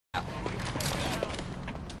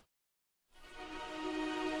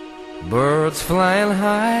Birds flying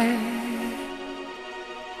high,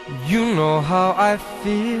 you know how I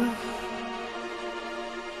feel.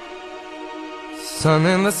 Sun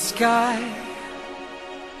in the sky,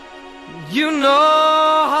 you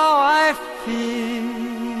know how I feel.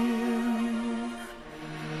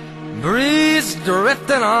 Breeze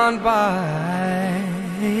drifting on by,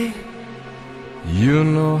 you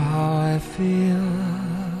know how I feel.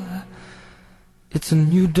 It's a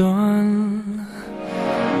new dawn,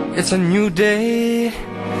 it's a new day,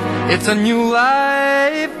 it's a new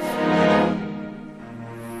life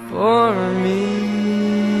for me.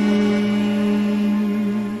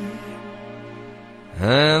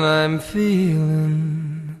 And I'm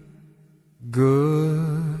feeling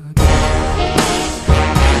good.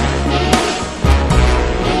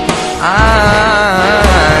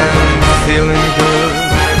 I'm feeling good.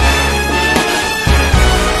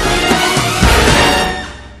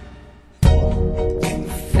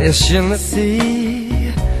 Fish in the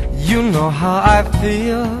sea, you know how I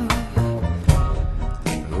feel.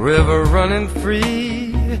 River running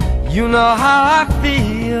free, you know how I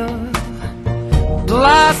feel.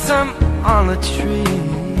 Blossom on a tree,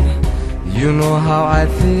 you know how I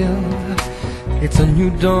feel. It's a new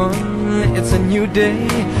dawn, it's a new day,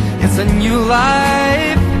 it's a new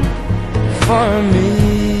life for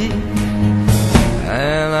me.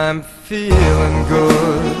 And I'm feeling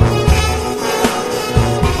good.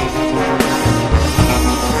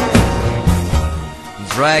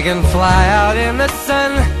 Dragonfly out in the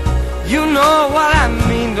sun, you know what I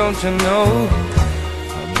mean, don't you know?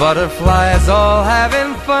 Butterflies all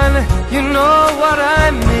having fun, you know what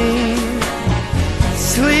I mean.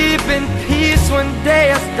 Sleep in peace when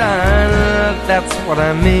day is done, that's what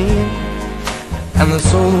I mean. And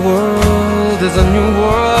this old world is a new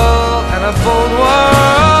world and a bold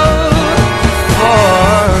world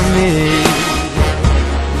for me.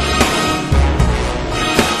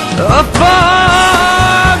 For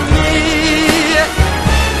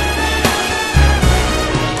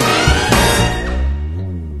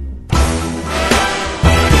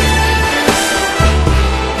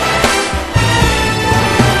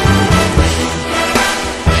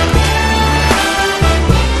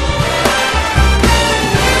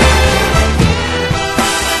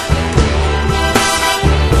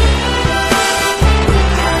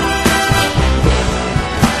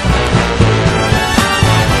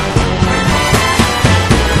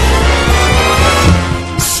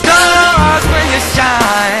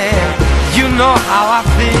how I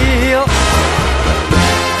feel.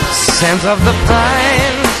 Scent of the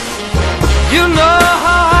pine, you know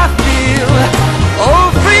how I feel. Oh,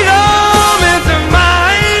 freedom is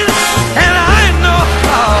mine, and I know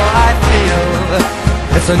how I feel.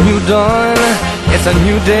 It's a new dawn, it's a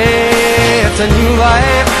new day, it's a new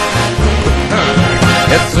life.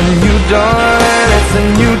 It's a new dawn, it's a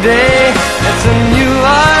new day, it's a new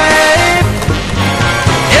life.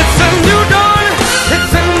 It's a new dawn,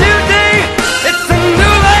 it's a new day, it's a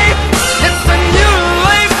new life, it's a new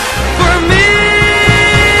life for me.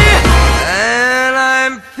 And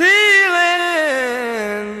I'm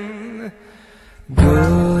feeling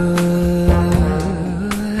good.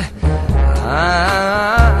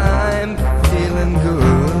 I'm feeling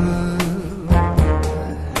good.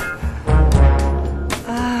 I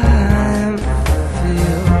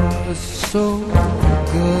feel so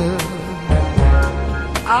good.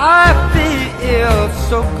 I feel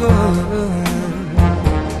so good.